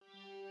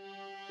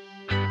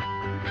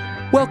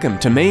Welcome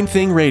to Main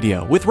Thing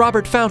Radio with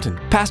Robert Fountain,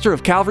 pastor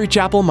of Calvary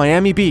Chapel,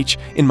 Miami Beach,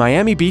 in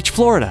Miami Beach,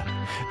 Florida.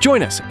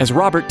 Join us as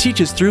Robert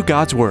teaches through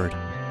God's Word.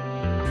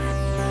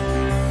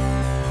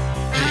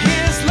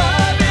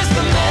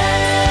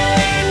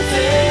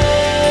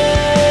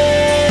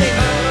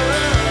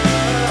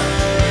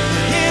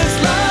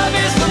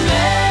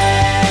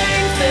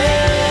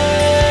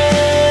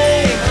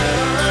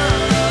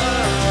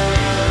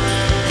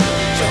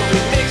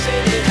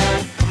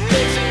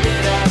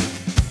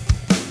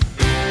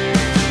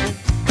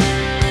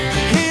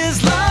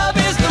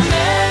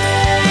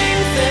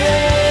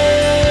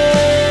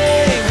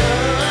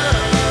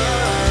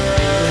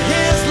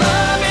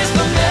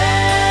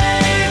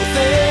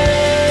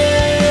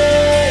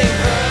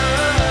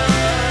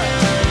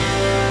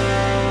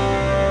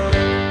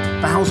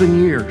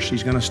 Years,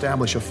 he's going to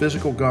establish a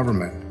physical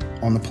government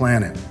on the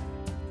planet.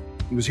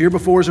 He was here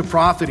before as a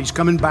prophet. He's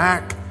coming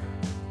back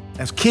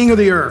as king of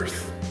the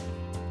earth.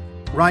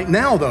 Right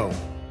now, though,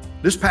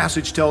 this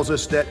passage tells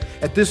us that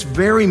at this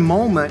very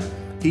moment,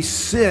 he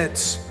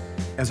sits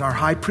as our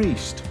high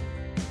priest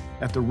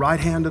at the right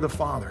hand of the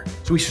Father.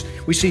 So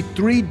we see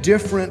three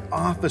different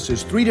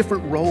offices, three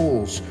different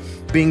roles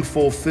being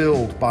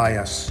fulfilled by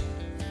us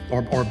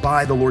or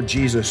by the Lord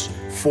Jesus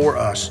for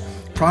us: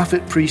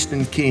 prophet, priest,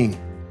 and king.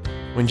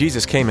 When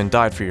Jesus came and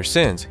died for your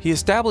sins, he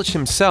established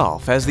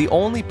himself as the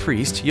only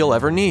priest you'll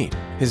ever need.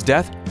 His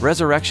death,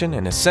 resurrection,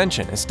 and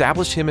ascension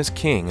established him as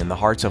king in the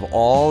hearts of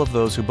all of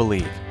those who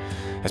believe.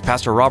 As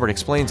Pastor Robert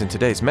explains in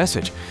today's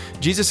message,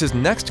 Jesus'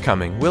 next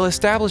coming will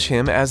establish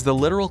him as the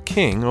literal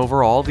king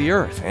over all the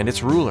earth and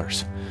its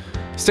rulers.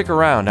 Stick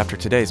around after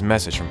today's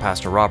message from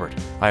Pastor Robert.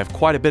 I have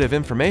quite a bit of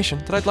information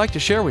that I'd like to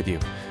share with you: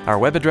 our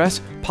web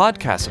address,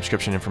 podcast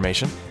subscription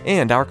information,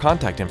 and our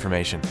contact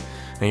information.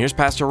 Now here's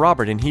Pastor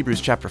Robert in Hebrews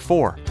chapter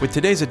 4 with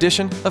today's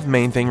edition of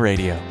Main Thing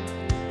Radio.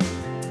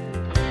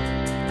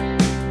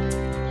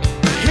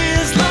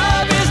 His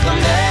love is the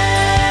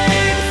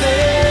main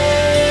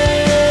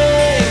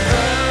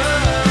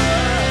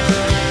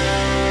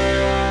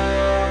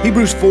thing.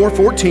 Hebrews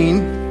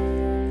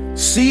 4:14,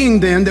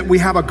 seeing then that we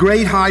have a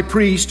great high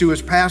priest who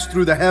has passed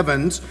through the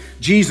heavens,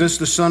 Jesus,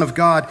 the Son of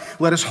God,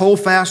 let us hold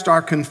fast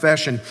our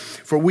confession.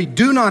 For we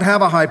do not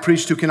have a high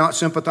priest who cannot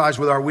sympathize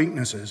with our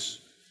weaknesses,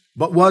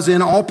 but was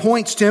in all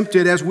points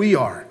tempted as we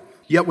are,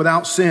 yet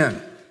without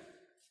sin.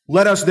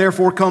 Let us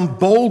therefore come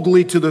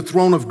boldly to the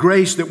throne of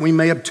grace that we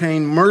may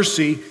obtain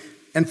mercy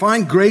and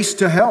find grace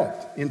to help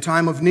in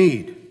time of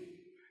need.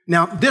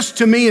 Now, this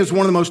to me is one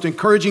of the most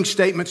encouraging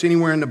statements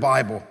anywhere in the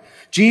Bible.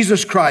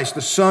 Jesus Christ,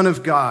 the Son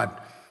of God,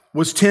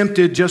 was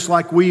tempted just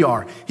like we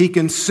are. He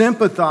can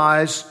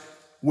sympathize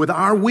with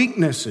our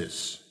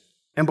weaknesses.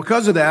 And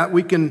because of that,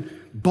 we can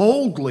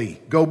boldly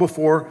go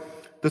before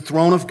the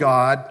throne of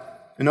God.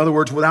 In other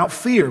words, without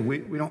fear.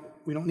 We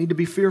don't need to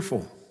be fearful.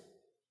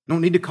 You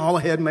don't need to call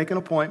ahead and make an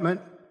appointment.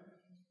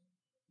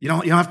 You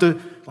don't have to,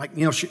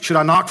 should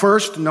I knock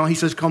first? No, he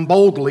says, come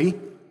boldly.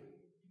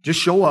 Just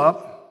show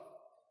up.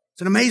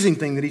 It's an amazing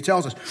thing that he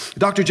tells us.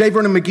 Dr. J.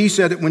 Vernon McGee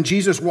said that when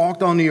Jesus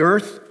walked on the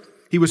earth,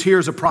 he was here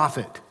as a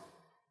prophet.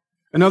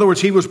 In other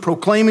words, he was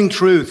proclaiming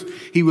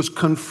truth. He was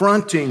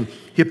confronting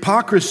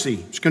hypocrisy.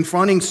 He was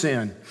confronting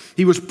sin.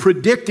 He was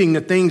predicting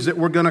the things that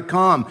were going to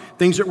come,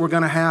 things that were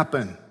going to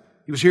happen.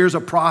 He was here as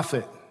a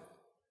prophet.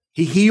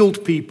 He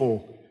healed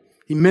people.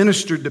 He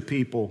ministered to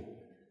people.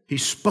 He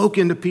spoke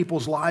into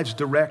people's lives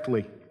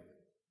directly.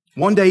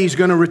 One day he's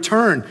going to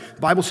return.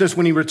 The Bible says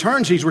when he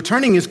returns, he's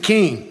returning as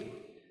king.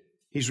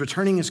 He's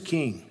returning as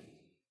king.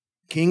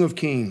 King of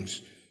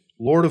kings,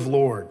 Lord of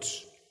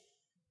lords.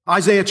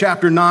 Isaiah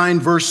chapter 9,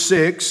 verse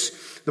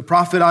 6, the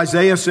prophet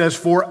Isaiah says,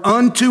 for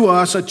unto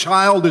us a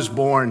child is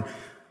born,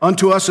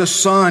 unto us a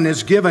son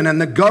is given,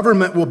 and the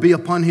government will be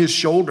upon his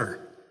shoulder.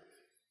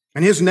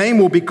 And his name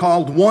will be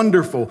called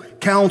Wonderful,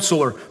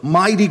 Counselor,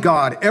 Mighty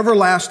God,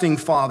 Everlasting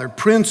Father,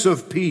 Prince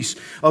of Peace.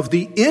 Of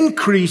the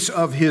increase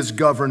of his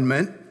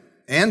government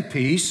and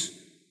peace,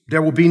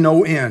 there will be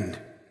no end.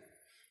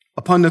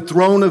 Upon the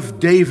throne of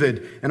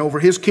David and over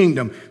his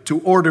kingdom, to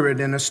order it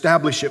and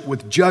establish it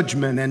with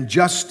judgment and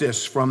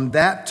justice from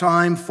that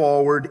time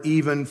forward,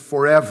 even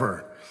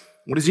forever.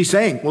 What is he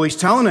saying? Well, he's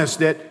telling us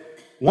that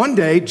one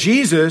day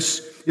Jesus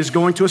is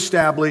going to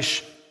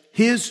establish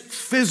his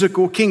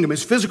physical kingdom,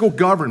 his physical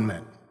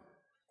government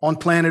on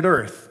planet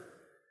Earth.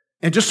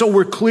 And just so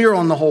we're clear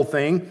on the whole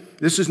thing,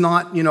 this is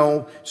not,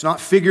 it's not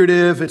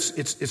figurative.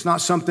 It's not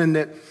something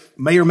that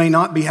may or may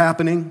not be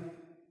happening.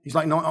 He's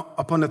like, no,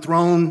 upon the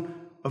throne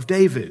of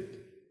David.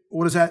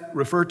 What does that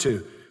refer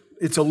to?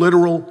 It's a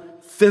literal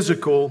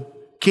physical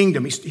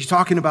kingdom. He's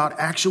talking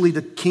about actually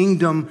the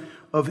kingdom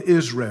of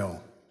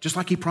Israel, just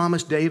like he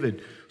promised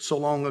David so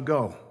long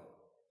ago,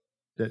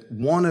 that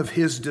one of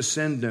his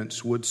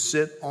descendants would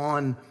sit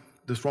on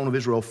the throne of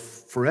Israel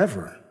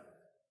forever.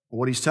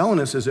 What he's telling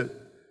us is that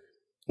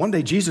one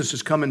day Jesus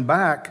is coming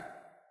back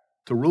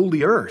to rule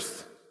the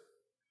earth.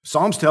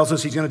 Psalms tells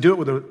us he's going to do it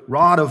with a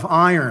rod of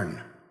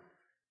iron.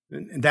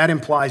 And that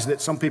implies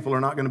that some people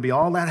are not going to be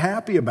all that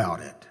happy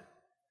about it.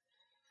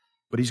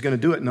 But he's going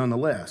to do it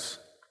nonetheless.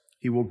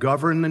 He will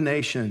govern the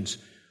nations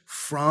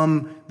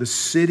from the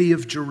city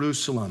of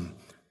Jerusalem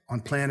on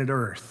planet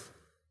Earth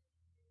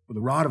with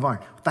a rod of iron.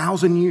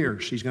 1,000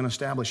 years, he's going to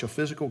establish a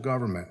physical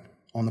government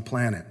on the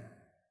planet.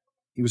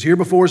 He was here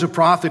before as a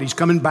prophet. He's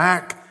coming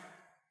back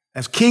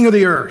as king of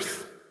the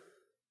earth.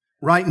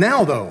 Right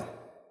now, though,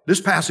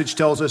 this passage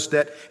tells us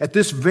that at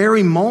this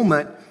very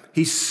moment,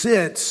 he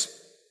sits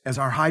as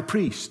our high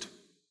priest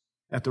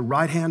at the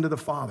right hand of the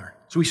Father.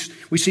 So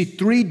we see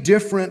three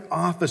different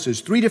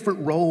offices, three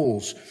different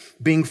roles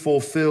being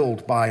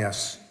fulfilled by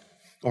us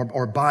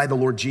or by the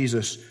Lord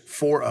Jesus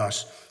for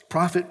us.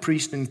 Prophet,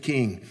 priest, and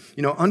king.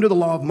 You know, under the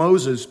law of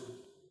Moses,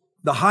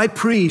 the high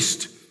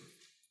priest,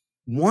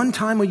 one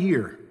time a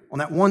year, on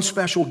that one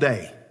special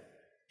day,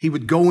 he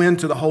would go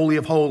into the Holy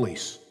of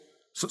Holies.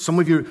 So some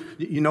of you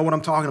know what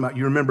I'm talking about.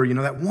 You remember,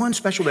 that one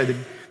special day,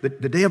 the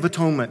Day of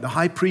Atonement, the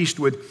high priest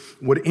would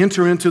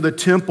enter into the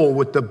temple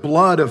with the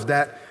blood of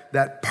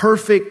that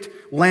perfect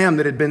lamb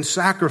that had been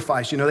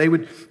sacrificed. They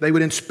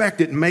would inspect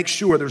it and make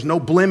sure there's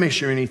no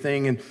blemish or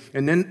anything.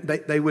 And then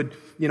they would,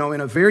 in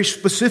a very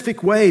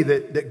specific way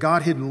that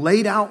God had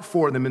laid out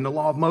for them in the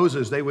law of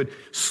Moses, they would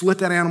slit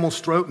that animal's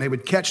throat and they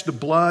would catch the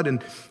blood.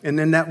 And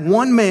then that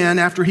one man,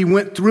 after he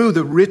went through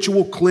the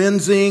ritual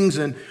cleansings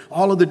and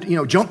all of the,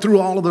 jumped through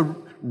all of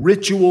the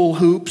ritual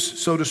hoops,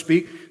 so to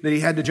speak, that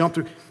he had to jump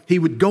through, he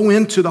would go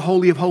into the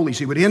Holy of Holies.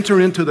 He would enter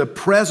into the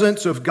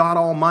presence of God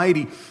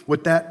Almighty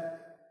with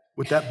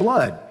that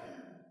blood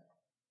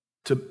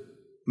to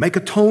make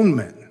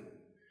atonement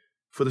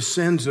for the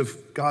sins of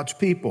God's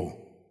people.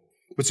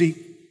 But see,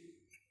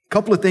 a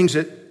couple of things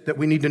that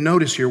we need to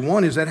notice here.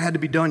 One is that it had to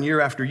be done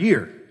year after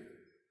year.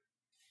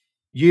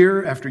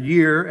 Year after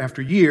year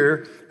after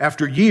year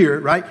after year,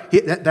 right?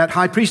 That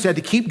high priest had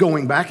to keep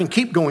going back and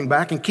keep going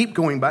back and keep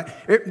going back.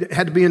 It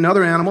had to be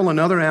another animal,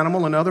 another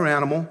animal, another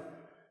animal.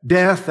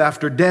 Death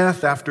after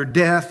death after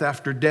death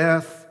after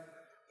death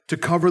to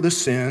cover the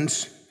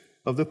sins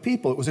of the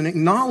people. It was an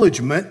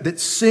acknowledgement that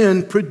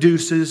sin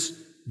produces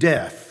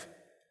death.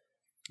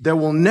 There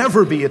will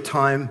never be a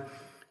time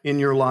in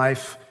your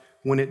life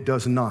when it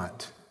does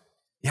not.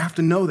 You have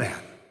to know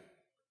that.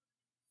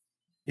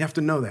 You have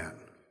to know that.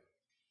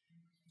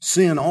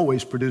 Sin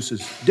always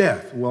produces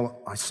death.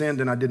 Well, I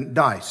sinned and I didn't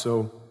die,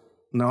 so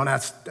no,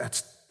 that's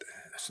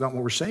not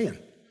what we're saying.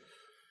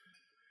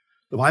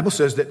 The Bible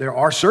says that there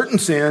are certain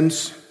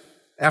sins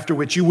after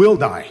which you will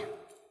die.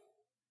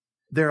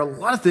 There are a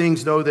lot of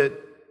things, though, that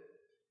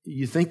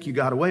you think you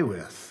got away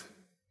with.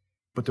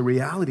 But the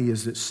reality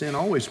is that sin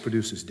always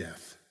produces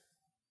death.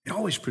 It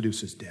always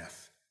produces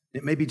death.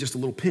 It may be just a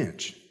little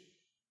pinch,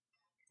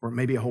 or it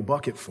may be a whole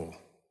bucket full,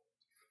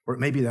 or it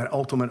may be that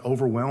ultimate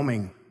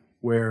overwhelming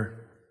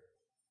where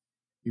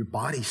your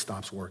body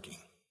stops working.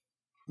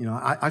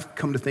 I've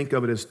come to think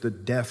of it as the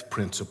death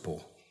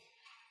principle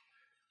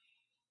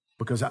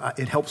because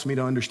it helps me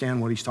to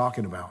understand what he's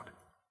talking about.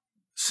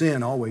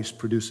 Sin always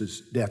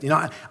produces death.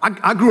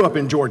 I grew up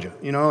in Georgia,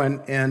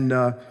 and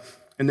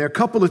there are a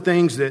couple of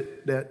things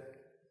that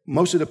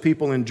most of the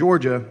people in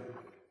Georgia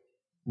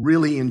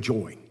really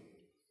enjoy.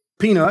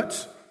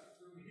 Peanuts,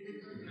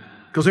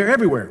 because they're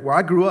everywhere. Where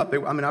I grew up, I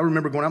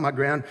remember going out, my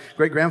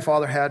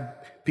great-grandfather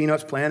had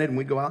peanuts planted, and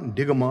we'd go out and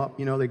dig them up.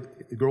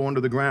 They grow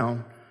under the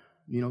ground.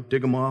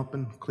 Dig them up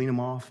and clean them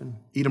off and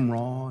eat them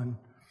raw. And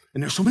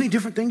there's so many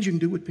different things you can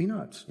do with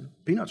peanuts.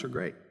 Peanuts are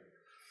great.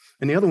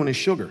 And the other one is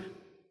sugar.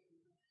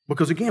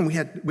 Because again,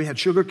 we had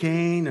sugar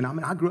cane, and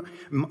I grew up,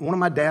 one of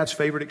my dad's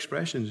favorite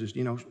expressions is,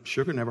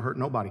 sugar never hurt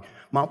nobody.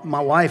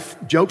 My wife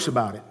jokes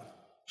about it.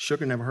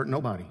 Sugar never hurt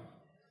nobody,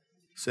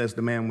 says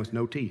the man with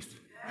no teeth.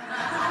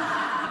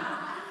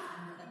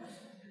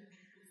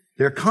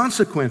 There are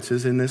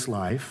consequences in this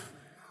life,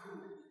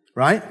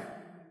 right?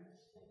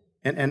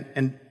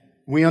 And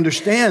we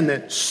understand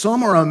that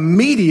some are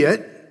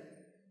immediate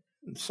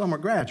and some are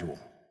gradual.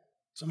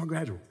 Some are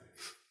gradual.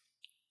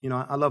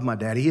 I love my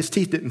daddy. His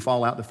teeth didn't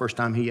fall out the first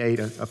time he ate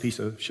a piece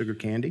of sugar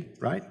candy,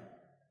 right?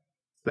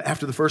 But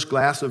after the first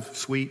glass of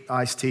sweet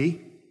iced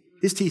tea,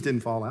 his teeth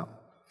didn't fall out.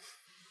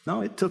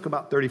 No, it took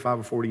about 35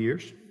 or 40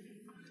 years.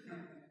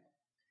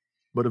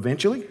 But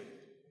eventually,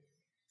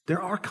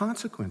 there are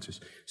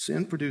consequences.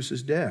 Sin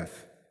produces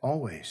death,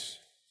 always.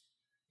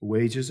 The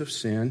wages of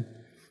sin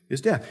is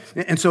death.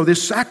 And so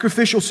this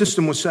sacrificial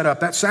system was set up.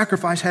 That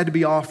sacrifice had to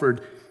be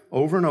offered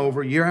over and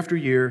over, year after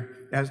year,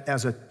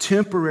 as a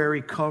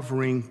temporary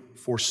covering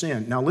for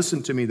sin. Now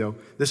listen to me, though.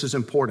 This is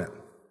important.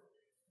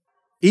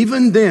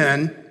 Even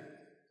then,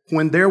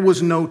 when there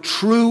was no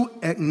true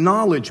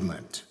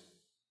acknowledgement,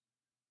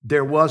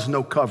 there was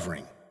no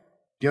covering.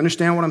 Do you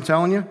understand what I'm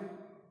telling you?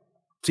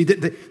 See,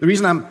 the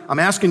reason I'm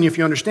asking you if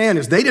you understand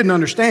is they didn't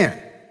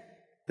understand.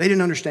 They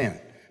didn't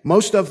understand.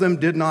 Most of them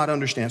did not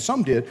understand.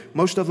 Some did.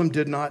 Most of them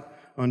did not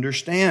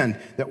understand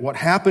that what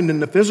happened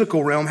in the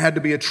physical realm had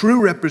to be a true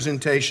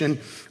representation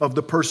of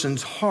the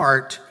person's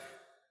heart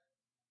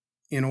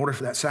in order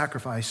for that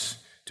sacrifice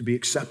to be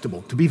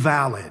acceptable, to be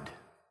valid,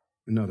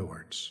 in other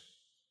words.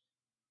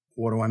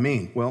 What do I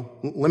mean? Well,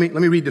 let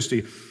me read this to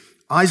you.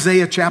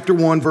 Isaiah chapter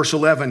 1, verse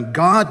 11.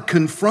 God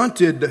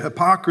confronted the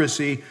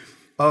hypocrisy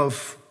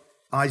of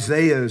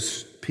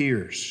Isaiah's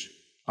peers.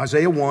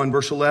 Isaiah 1,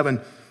 verse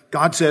 11,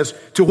 God says,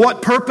 "To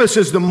what purpose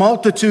is the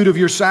multitude of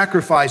your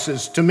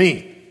sacrifices to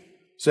me,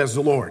 says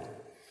the Lord?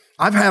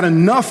 I've had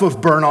enough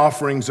of burnt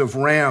offerings of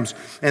rams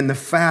and the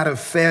fat of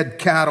fed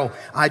cattle.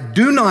 I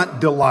do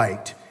not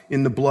delight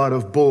in the blood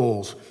of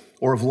bulls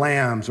or of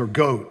lambs or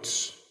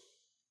goats.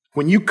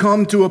 When you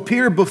come to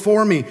appear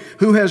before me,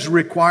 who has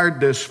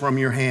required this from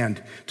your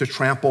hand to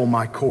trample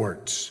my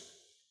courts?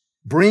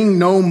 Bring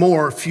no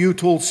more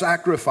futile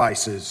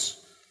sacrifices.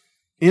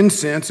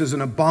 Incense is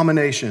an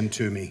abomination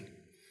to me.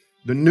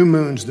 The new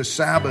moons, the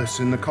Sabbaths,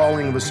 and the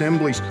calling of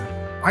assemblies.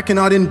 I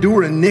cannot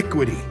endure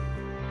iniquity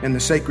in the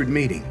sacred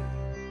meeting.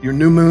 Your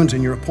new moons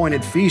and your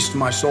appointed feasts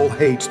my soul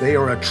hates. They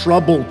are a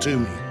trouble to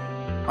me.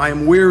 I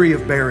am weary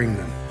of bearing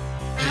them."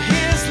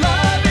 His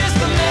love is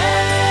the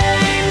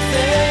main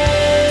thing.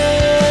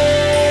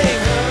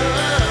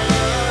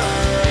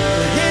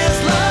 His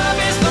love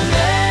is the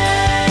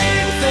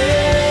main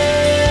thing.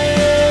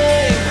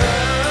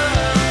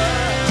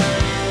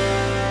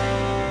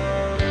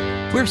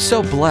 We're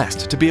so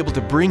blessed to be able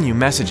to bring you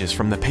messages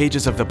from the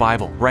pages of the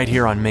Bible right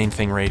here on Main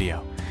Thing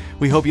Radio.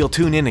 We hope you'll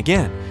tune in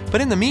again,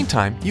 but in the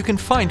meantime, you can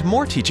find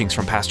more teachings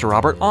from Pastor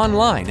Robert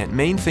online at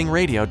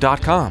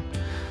mainthingradio.com.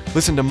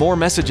 Listen to more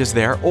messages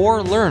there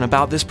or learn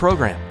about this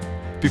program.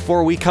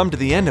 Before we come to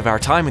the end of our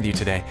time with you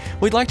today,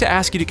 we'd like to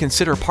ask you to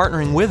consider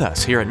partnering with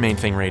us here at Main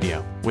Thing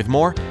Radio. With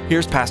more,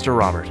 here's Pastor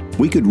Robert.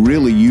 We could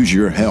really use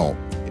your help.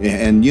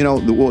 And you know,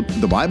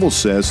 the Bible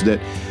says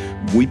that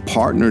we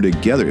partner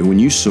together. When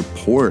you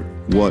support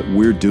what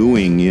we're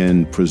doing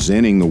in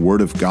presenting the Word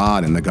of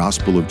God and the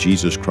gospel of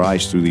Jesus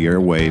Christ through the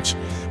airwaves,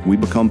 we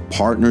become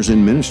partners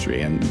in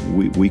ministry, and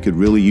we could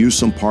really use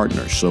some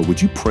partners. So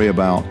would you pray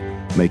about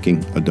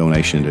making a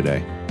donation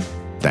today?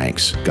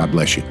 Thanks. God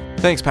bless you.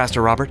 Thanks,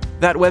 Pastor Robert.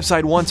 That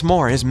website once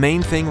more is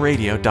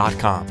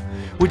mainthingradio.com.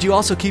 Would you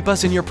also keep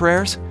us in your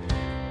prayers?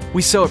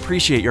 We so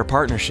appreciate your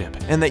partnership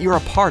and that you're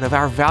a part of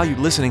our valued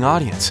listening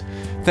audience.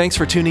 Thanks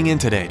for tuning in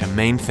today to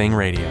Main Thing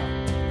Radio.